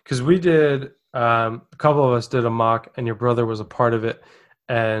because we did a couple of us did a mock, and your brother was a part of it,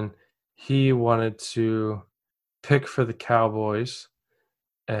 and he wanted to pick for the Cowboys.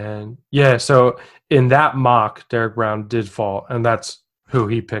 And yeah, so in that mock, Derek Brown did fall, and that's who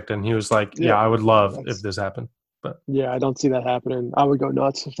he picked. And he was like, "Yeah, I would love if this happened." But yeah, I don't see that happening. I would go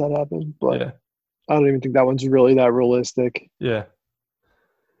nuts if that happened, but I don't even think that one's really that realistic. Yeah.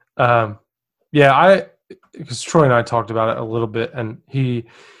 Because Troy and I talked about it a little bit, and he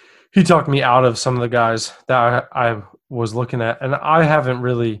talked me out of some of the guys that I was looking at, and I haven't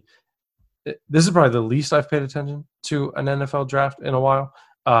really. This is probably the least I've paid attention to an NFL draft in a while.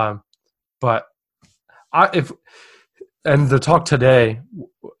 But the talk today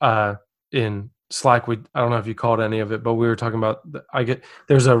in Slack, I don't know if you called any of it, but we were talking about.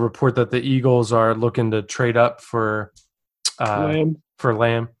 There's a report that the Eagles are looking to trade up for Lamb.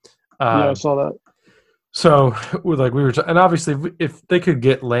 Yeah, I saw that. So and obviously if they could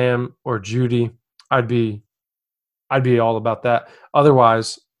get Lamb or Jeudy, I'd be all about that.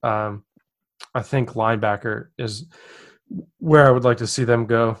 Otherwise, I think linebacker is where I would like to see them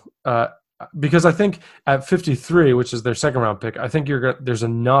go. Because I think at 53, which is their second round pick, I think there's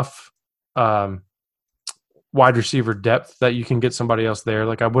enough wide receiver depth that you can get somebody else there.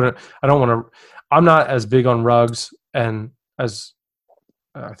 Like I'm not as big on Ruggs and as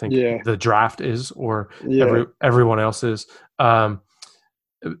I think the draft is, or everyone else is.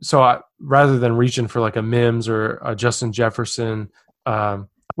 So rather than reaching for like a Mims or a Justin Jefferson,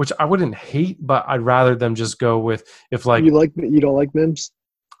 which I wouldn't hate, but I'd rather them just go with if like you don't like Mims.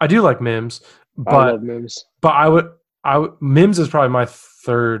 I do like Mims, but I love Mims. But I would Mims is probably my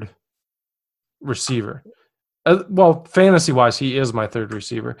third receiver. Well, fantasy wise, he is my third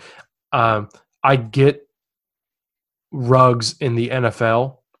receiver. I get Ruggs in the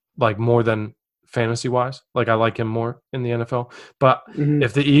NFL like more than fantasy wise. Like I like him more in the NFL. But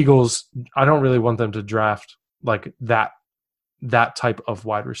if the Eagles, I don't really want them to draft like that type of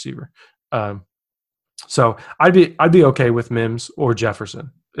wide receiver. So I'd be okay with Mims or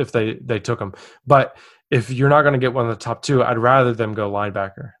Jefferson if they took him. But if you're not going to get one of the top two, I'd rather them go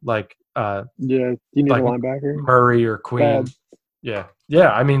linebacker. Like you need like a linebacker, Murray or Queen. Yeah.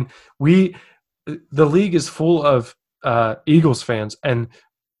 I mean, the league is full of Eagles fans, and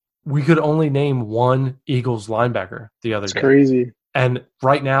we could only name one Eagles linebacker the other day. It's crazy. And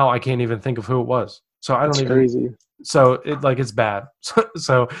right now, I can't even think of who it was. So I don't even. Crazy. So it's bad.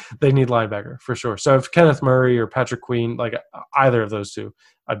 So they need linebacker for sure. So if Kenneth Murray or Patrick Queen, like either of those two,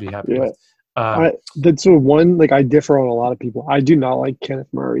 I'd be happy with. That's one, like I differ on a lot of people. I do not like Kenneth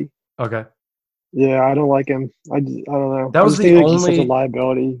Murray. Okay. Yeah, I don't like him. I don't know. That was the only he's such a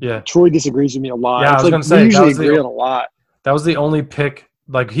liability. Yeah. Troy disagrees with me a lot. Yeah, I was going to say we usually agree on a lot. That was the only pick.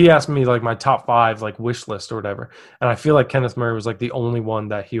 Like he asked me like my top 5 like wish list or whatever, and I feel like Kenneth Murray was like the only one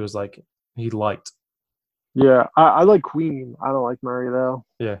that he was like he liked. Yeah, I like Queen. I don't like Murray though.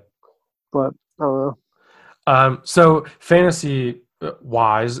 Yeah, but I don't know. So fantasy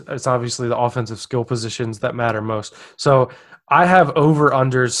wise, it's obviously the offensive skill positions that matter most. So I have over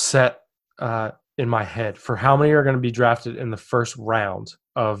unders set in my head for how many are going to be drafted in the first round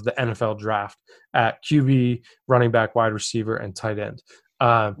of the NFL draft at QB, running back, wide receiver, and tight end.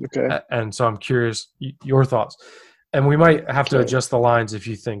 Okay. And so I'm curious your thoughts. And we might have to adjust the lines if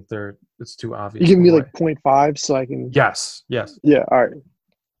you think it's too obvious. You give me like 0.5 so I can. Yes. Yeah. All right.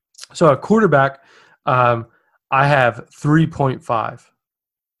 So a quarterback, I have 3.5.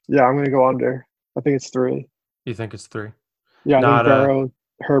 Yeah, I'm going to go under. I think it's 3. You think it's 3? Yeah, I think Burrow,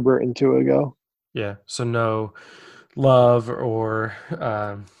 Herbert, and Tua go. Yeah. So no Love or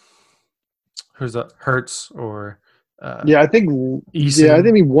who's that? Hurts or. I think Eason. Yeah, I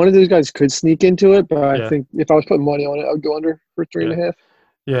think one of those guys could sneak into it, but I think if I was putting money on it, I would go under for 3.5.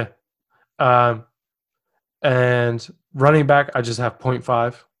 Yeah. And running back, I just have 0.5.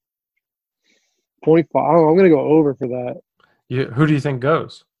 0.5. I'm going to go over for that. Who do you think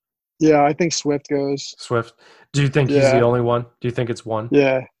goes? Yeah, I think Swift goes. Swift. Do you think he's the only one? Do you think it's one?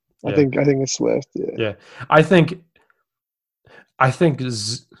 Yeah. I think it's Swift. Yeah. Yeah. I think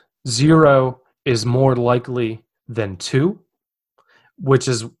 0 is more likely than 2, which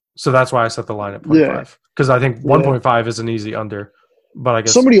is so that's why I set the line at 0.5. Because I think 1.5 is an easy under. But I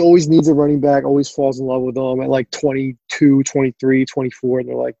guess somebody always needs a running back, always falls in love with them at like 22, 23, 24. And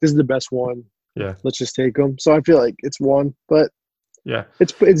they're like, this is the best one. Yeah. Let's just take them. So I feel like it's 1, but yeah,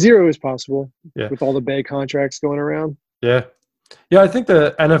 it's 0 is possible. Yeah. With all the bad contracts going around. Yeah. Yeah. I think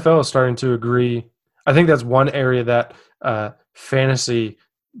the NFL is starting to agree. I think that's one area that fantasy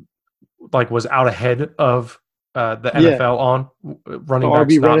was out ahead of the NFL on running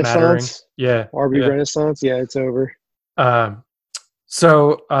backs RB not Renaissance. mattering. Yeah. RB Renaissance. Yeah, it's over.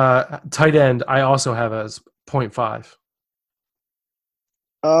 So tight end, I also have as 0.5.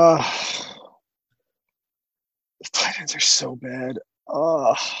 Tight ends are so bad.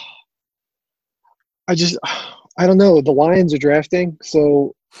 I don't know. The Lions are drafting,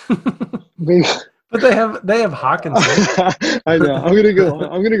 so maybe. But they have Hawkinson. I know. I'm gonna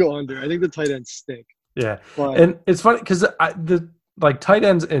go under. I think the tight ends stink. Yeah, and it's funny because the tight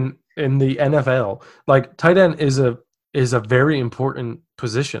ends in the NFL, tight end is a very important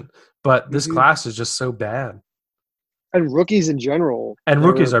position, but this class is just so bad. And rookies in general. And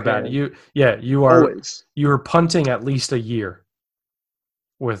rookies are bad. You're punting at least a year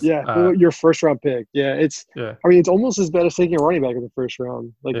with your first round pick. Yeah, I mean, it's almost as bad as taking a running back in the first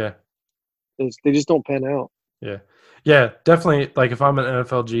round. They just don't pan out. Yeah. Yeah, definitely. If I'm an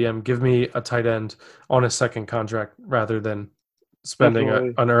NFL GM, give me a tight end on a second contract rather than spending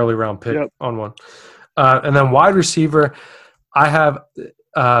an early round pick on one. And then wide receiver, I have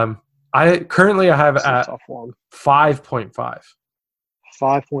I currently have at 5.5.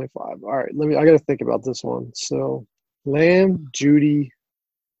 5.5. All right, I got to think about this one. So, Lamb, Judy,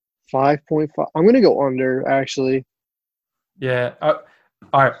 5.5. I'm going to go under, actually. Yeah. All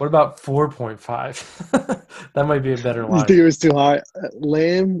right, what about 4.5? That might be a better line. You think it was too high?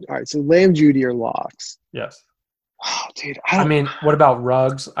 Lamb. All right, so Lamb, Judy, or Locks. Yes. Oh, dude. I mean, what about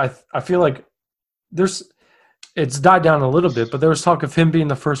Ruggs? I feel like it's died down a little bit, but there was talk of him being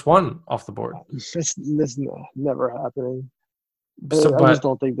the first one off the board. That's never happening. I just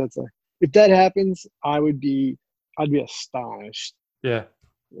don't think if that happens, I'd be astonished. Yeah.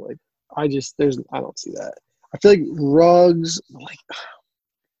 I don't see that. I feel like Ruggs,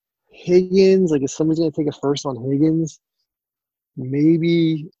 Higgins, if somebody's gonna take a first on Higgins,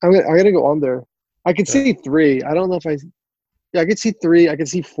 maybe I gotta go under. I could see 3. I don't know if I could see 3. I could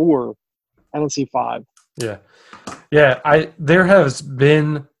see 4. I don't see 5. Yeah. Yeah. There has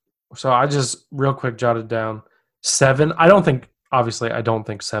been, so I just real quick jotted down 7. I don't think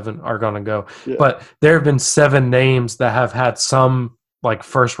 7 are going to go, but there have been 7 names that have had some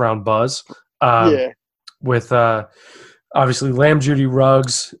first round buzz. With obviously Lamb, Judy,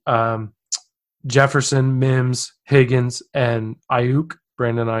 Ruggs, Jefferson, Mims, Higgins, and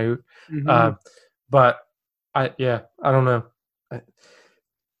Brandon Ayuk. Mm-hmm. But I don't know.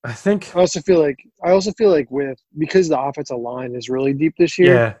 I think I also feel like because the offensive line is really deep this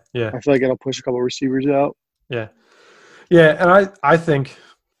year. Yeah. I feel like it'll push a couple of receivers out. Yeah. Yeah, and I think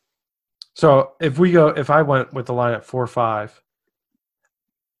so. If I went with the line at 4.5,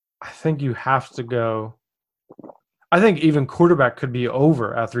 I think you have to go. I think even quarterback could be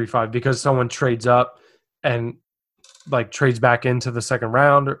over at 3.5 because someone trades up and trades back into the second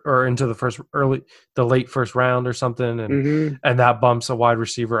round or into the late first round or something, and that bumps a wide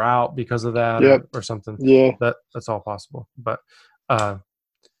receiver out because of that or something. Yeah, that's all possible. But it'll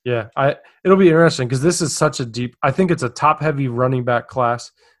be interesting because this is such a deep. I think it's a top-heavy running back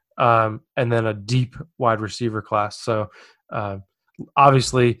class, and then a deep wide receiver class. So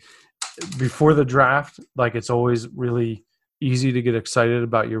obviously, before the draft, it's always really easy to get excited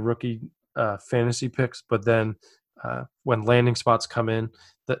about your rookie fantasy picks, but then when landing spots come in,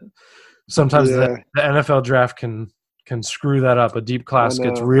 that sometimes the NFL draft can screw that up. A deep class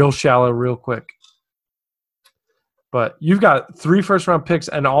gets real shallow real quick. But you've got 3 first-round picks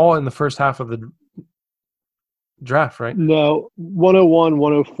and all in the first half of the draft, right? No, 101,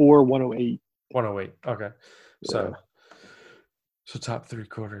 104, 108. 108. Okay. So top 3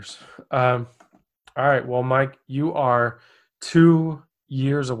 quarters. All right. Well, Mike, you are 2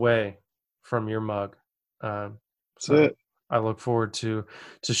 years away from your mug. So I look forward to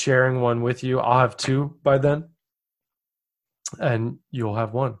sharing one with you. I'll have 2 by then, and you'll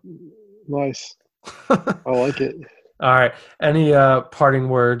have 1. Nice. I like it. All right. Any parting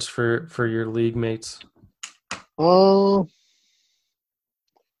words for your league mates? No,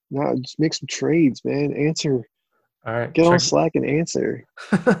 just make some trades, man. Answer. All right. Get on Slack and answer.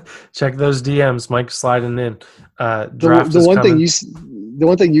 Check those DMs. Mike's sliding in. Draft the is one coming. the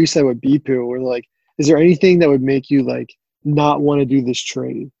one thing you said with Bipu were like, is there anything that would make you like not want to do this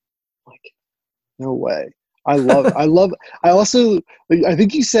trade? Like, no way. I also like, I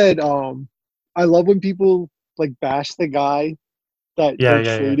think you said I love when people like bash the guy that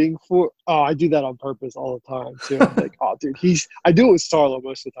they're trading for. Oh, I do that on purpose all the time too. I'm like, oh, dude, I do it with Starlo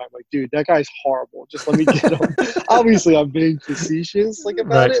most of the time. Like, dude, that guy's horrible. Just let me get him. Obviously, I'm being facetious like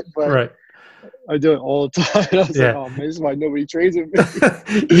about it, but I do it all the time. I was like, oh man, this is why nobody trades with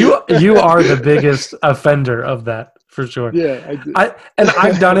me. you are the biggest offender of that for sure. Yeah, I do.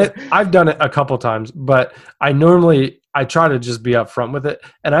 I've done it. I've done it a couple times, but I try to just be upfront with it.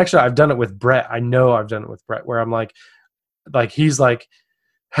 And actually, I've done it with Brett. I know I've done it with Brett, where I'm like he's like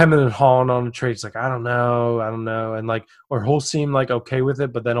hemming and hawing on the trade. He's like, I don't know, and like, or he'll seem like okay with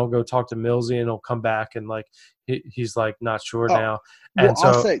it, but then he'll go talk to Millsy and he'll come back and like he's like not sure now. And so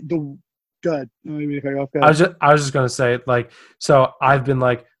I'll say good. I was just gonna say like, so I've been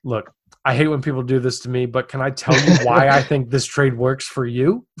like, look, I hate when people do this to me, but can I tell you why I think this trade works for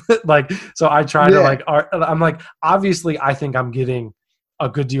you? Like, so I try to like, I'm like, obviously I think I'm getting a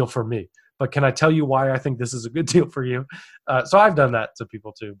good deal for me, but can I tell you why I think this is a good deal for you? So I've done that to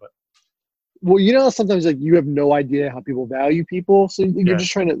people too, but. Well, you know, sometimes like you have no idea how people value people. So you're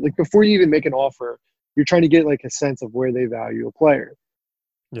just trying to like, before you even make an offer, you're trying to get like a sense of where they value a player.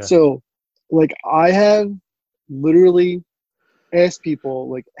 Yeah. So like I have literally asked people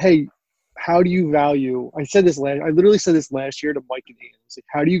like, hey, how do you value? I literally said this last year to Mike and Ian. It's like,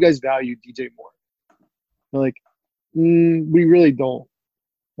 how do you guys value DJ Moore? They're like, we really don't.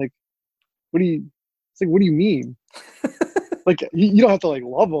 Like, what do you mean? Like, you don't have to like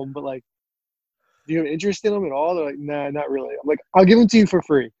love them, but like, do you have interest in them at all? They're like, nah, not really. I'm like, I'll give them to you for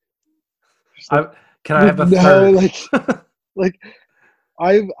free. Like, can I have a third? Like,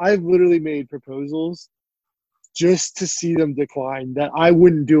 I've literally made proposals just to see them decline that I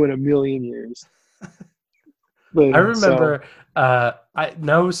wouldn't do in a million years. But, I remember,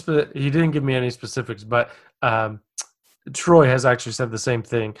 he didn't give me any specifics, but Troy has actually said the same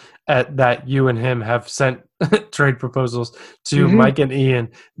thing, that you and him have sent trade proposals to Mike and Ian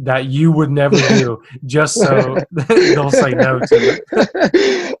that you would never do, just so they'll say no to it.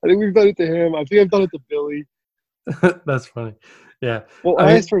 I think we've done it to him. I think I've done it to Billy. That's funny. Yeah. Well,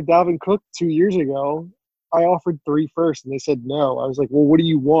 I asked for Dalvin Cook 2 years ago. I offered 3 first, and they said no. I was like, well, what do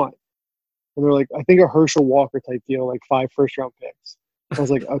you want? And they're like, I think a Herschel Walker type deal, like 5 first-round picks. I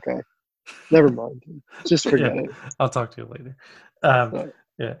was like, okay, never mind. Just forget it. I'll talk to you later.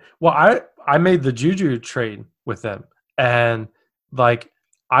 Yeah. Well, I made the Juju trade with them, and like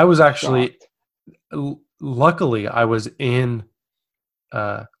I was actually, luckily, I was in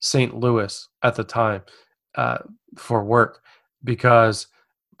St. Louis at the time for work, because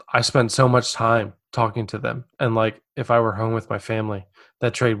I spent so much time talking to them, and like if I were home with my family,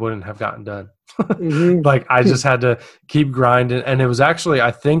 that trade wouldn't have gotten done. Like I just had to keep grinding, and it was actually, I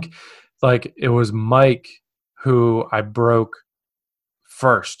think, like it was Mike who I broke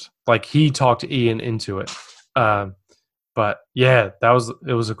first. Like he talked Ian into it, but yeah,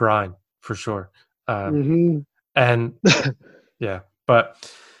 it was a grind for sure. And yeah, but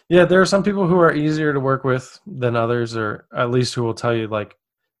yeah, there are some people who are easier to work with than others, or at least who will tell you like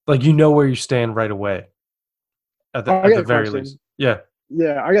you know where you stand right away. At the very least, yeah.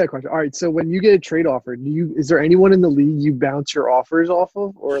 Yeah, I got a question. All right, so when you get a trade offer, is there anyone in the league you bounce your offers off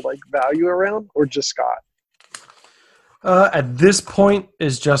of, or like value around, or just Scott? At this point,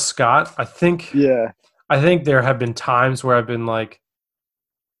 is just Scott. I think. Yeah. I think there have been times where I've been like,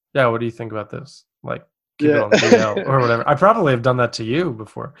 "Yeah, what do you think about this?" Like, keep it on DL or whatever. I probably have done that to you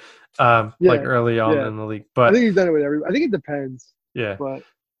before, like early on in the league. But I think you've done it with everybody. I think it depends. Yeah. But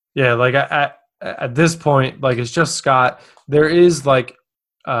yeah, like at this point, like it's just Scott. There is like,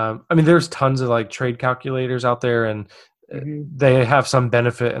 I mean, there's tons of like trade calculators out there, and they have some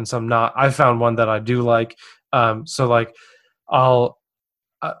benefit and some not. I found one that I do like. So like, I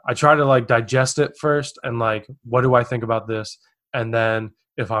try to like digest it first, and like, what do I think about this? And then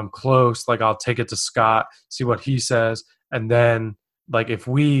if I'm close, like I'll take it to Scott, see what he says, and then like if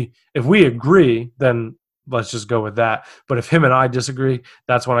we agree, then let's just go with that. But if him and I disagree,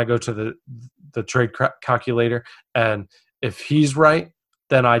 that's when I go to the trade calculator, and if he's right,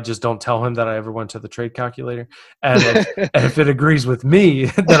 then I just don't tell him that I ever went to the trade calculator. And if it agrees with me,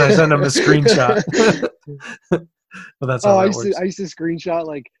 then I send him a screenshot. But that's how I used to screenshot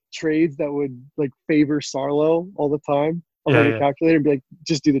like trades that would like favor Sarlo all the time on Yeah, like a calculator and be like,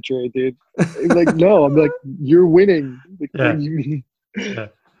 just do the trade, dude. And like, no, I'm like, you're winning. Like, Yeah. what do you mean? Yeah.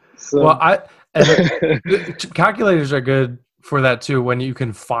 So Well, calculators are good for that too. When you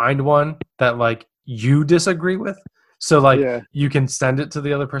can find one that like you disagree with, so like yeah. you can send it to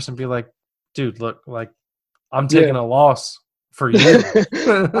the other person and be like, dude, look, like I'm taking a loss for you.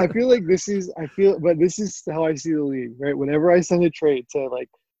 I feel like this is how I see the league, right? Whenever I send a trade to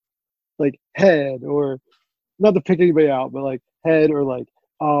like head, or not to pick anybody out, but like head, or like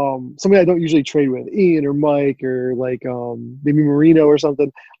somebody I don't usually trade with, Ian or Mike, or like maybe Marino or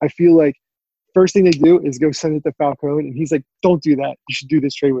something, I feel like first thing they do is go send it to Falcone, and he's like, don't do that. You should do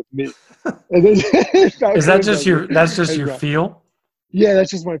this trade with me. And then Is that just your feel? Yeah,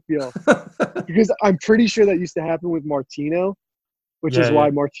 that's just my feel. Because I'm pretty sure that used to happen with Martino, which is why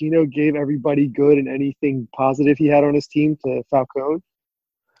Martino gave everybody good and anything positive he had on his team to Falcone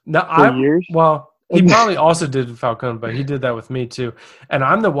for years. Well, he probably also did Falcone, but he did that with me too. And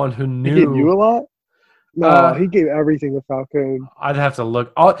I'm the one who knew. He gave you a lot? No, he gave everything to Falcone. I'd have to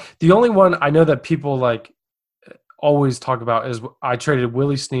look. The only one I know that people like always talk about is I traded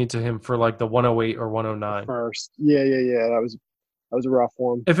Willie Snead to him for like the 108 or 109. First. Yeah. That was a rough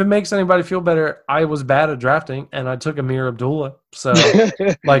one. If it makes anybody feel better, I was bad at drafting and I took Amir Abdullah. So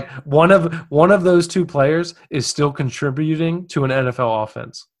like one of those two players is still contributing to an NFL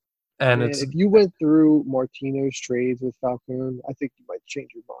offense. And if you went through Martino's trades with Falcone, I think you might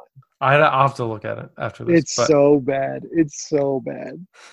change your mind. I'll have to look at it after this. It's so bad. It's so bad.